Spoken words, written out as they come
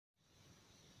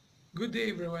Good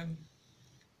day everyone.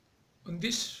 On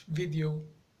this video,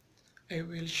 I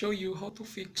will show you how to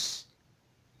fix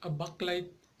a backlight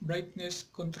brightness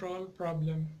control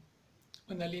problem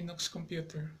on a Linux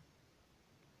computer.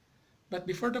 But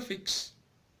before the fix,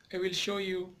 I will show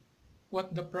you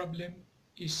what the problem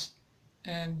is,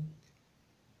 and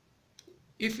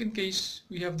if in case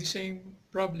we have the same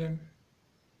problem,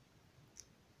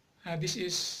 this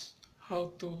is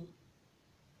how to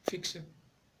fix it.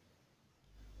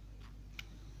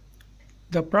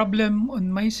 The problem on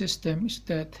my system is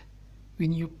that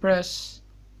when you press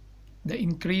the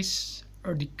increase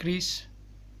or decrease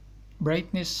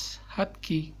brightness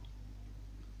hotkey,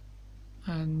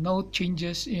 and no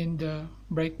changes in the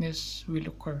brightness will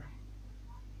occur.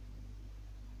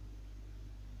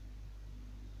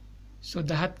 So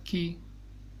the hotkey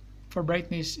for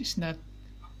brightness is not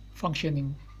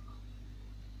functioning.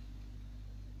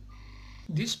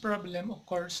 This problem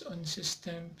occurs on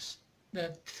systems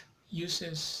that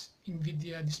uses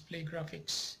Nvidia display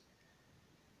graphics.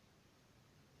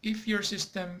 If your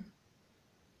system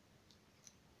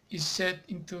is set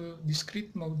into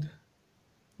discrete mode,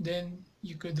 then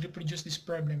you could reproduce this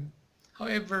problem.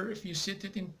 However, if you set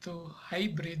it into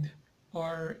hybrid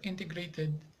or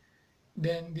integrated,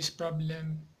 then this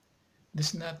problem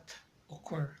does not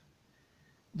occur.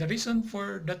 The reason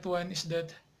for that one is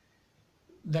that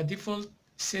the default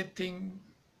setting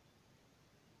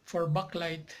for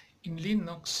backlight in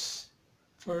Linux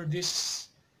for these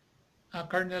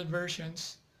kernel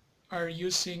versions are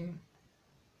using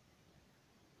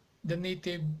the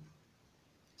native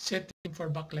setting for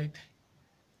backlight.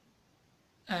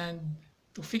 And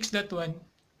to fix that one,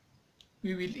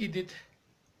 we will edit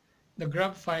the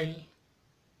grab file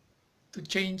to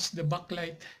change the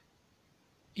backlight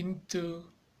into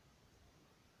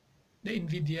the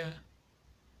Nvidia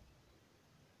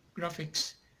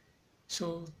graphics.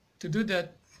 So to do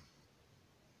that,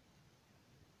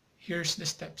 here's the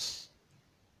steps.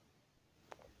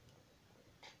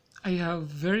 I have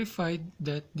verified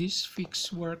that this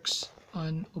fix works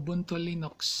on Ubuntu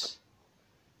Linux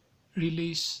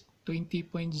release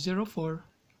 20.04,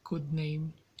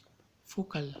 codename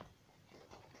Focal.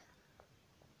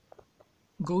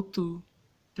 Go to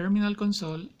Terminal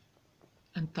Console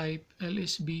and type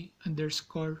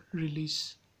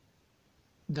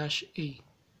lsb_release-a,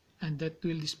 and that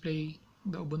will display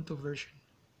the Ubuntu version.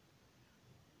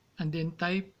 And then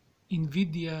type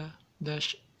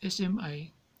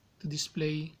NVIDIA-SMI to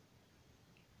display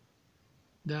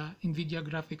the Nvidia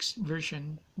graphics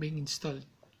version being installed.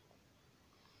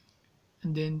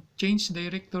 And then change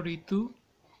directory to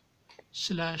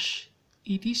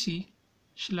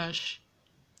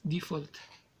 /etc/default,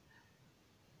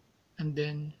 and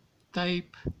then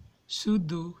type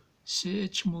sudo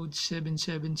chmod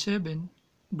 777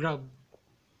 grub.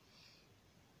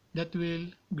 That will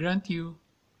grant you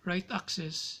write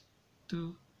access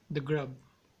to the grub.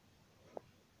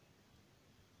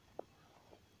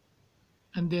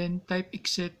 And then type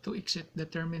exit to exit the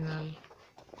terminal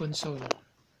console.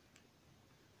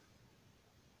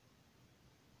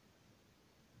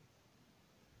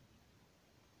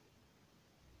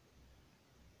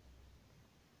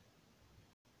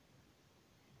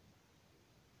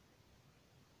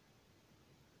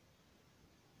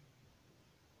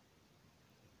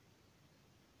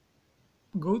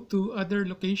 Go to other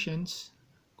locations,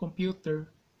 computer,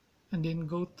 and then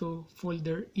go to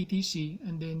folder etc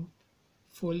and then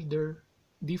folder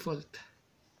default.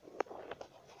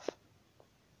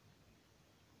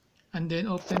 And then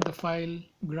open the file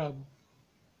grub.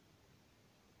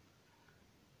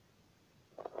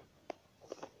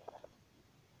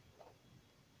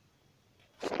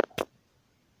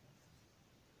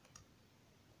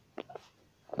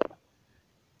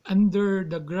 Under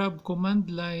the grub command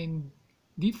line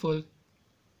default,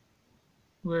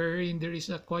 wherein there is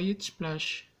a quiet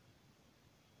splash,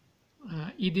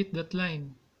 edit that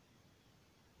line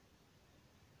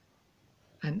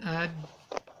and add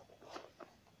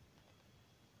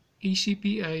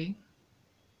ACPI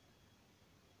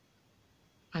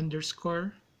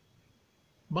underscore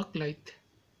backlight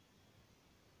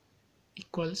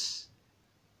equals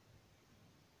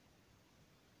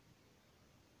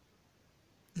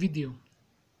video,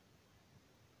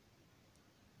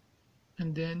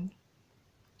 and then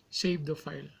save the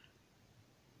file.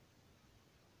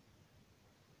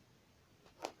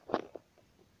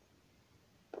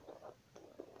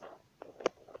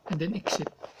 And then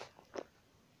exit.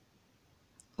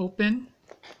 Open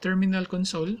terminal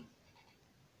console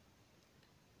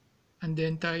and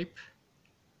then type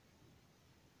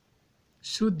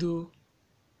sudo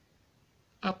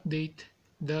update-grub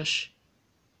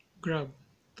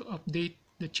to update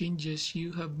the changes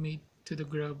you have made to the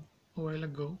grab a while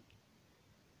ago,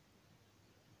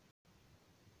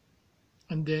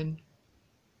 and then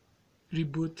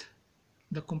reboot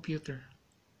the computer.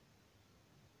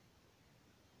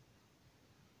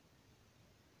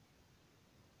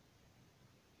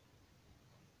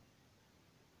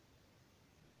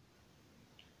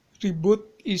 Reboot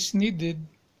is needed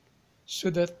so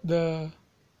that the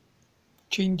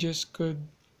changes could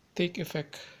take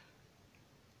effect.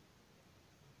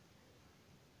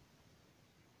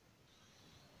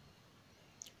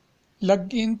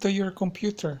 Log into your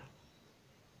computer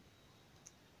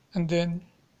and then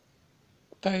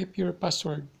type your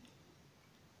password.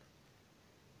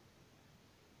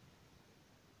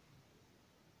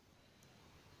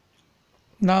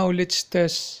 Now let's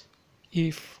test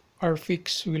if our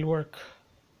fix will work.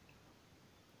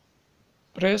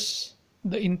 Press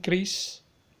the increase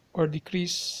or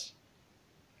decrease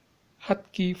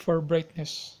hotkey for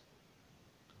brightness.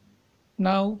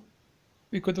 Now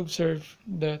we could observe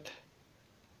that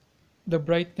the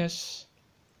brightness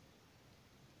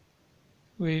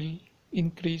will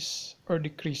increase or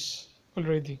decrease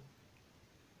already.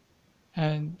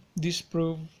 And this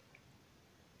proves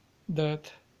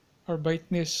that our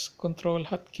brightness control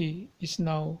hotkey is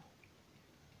now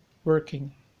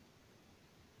working.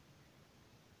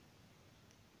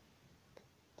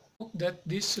 Hope that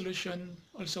this solution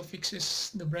also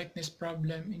fixes the brightness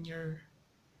problem in your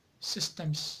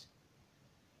systems.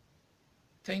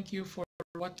 Thank you for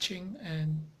watching,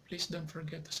 and please don't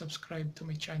forget to subscribe to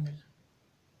my channel.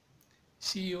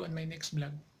 See you on my next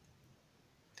vlog.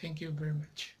 Thank you very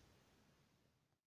much.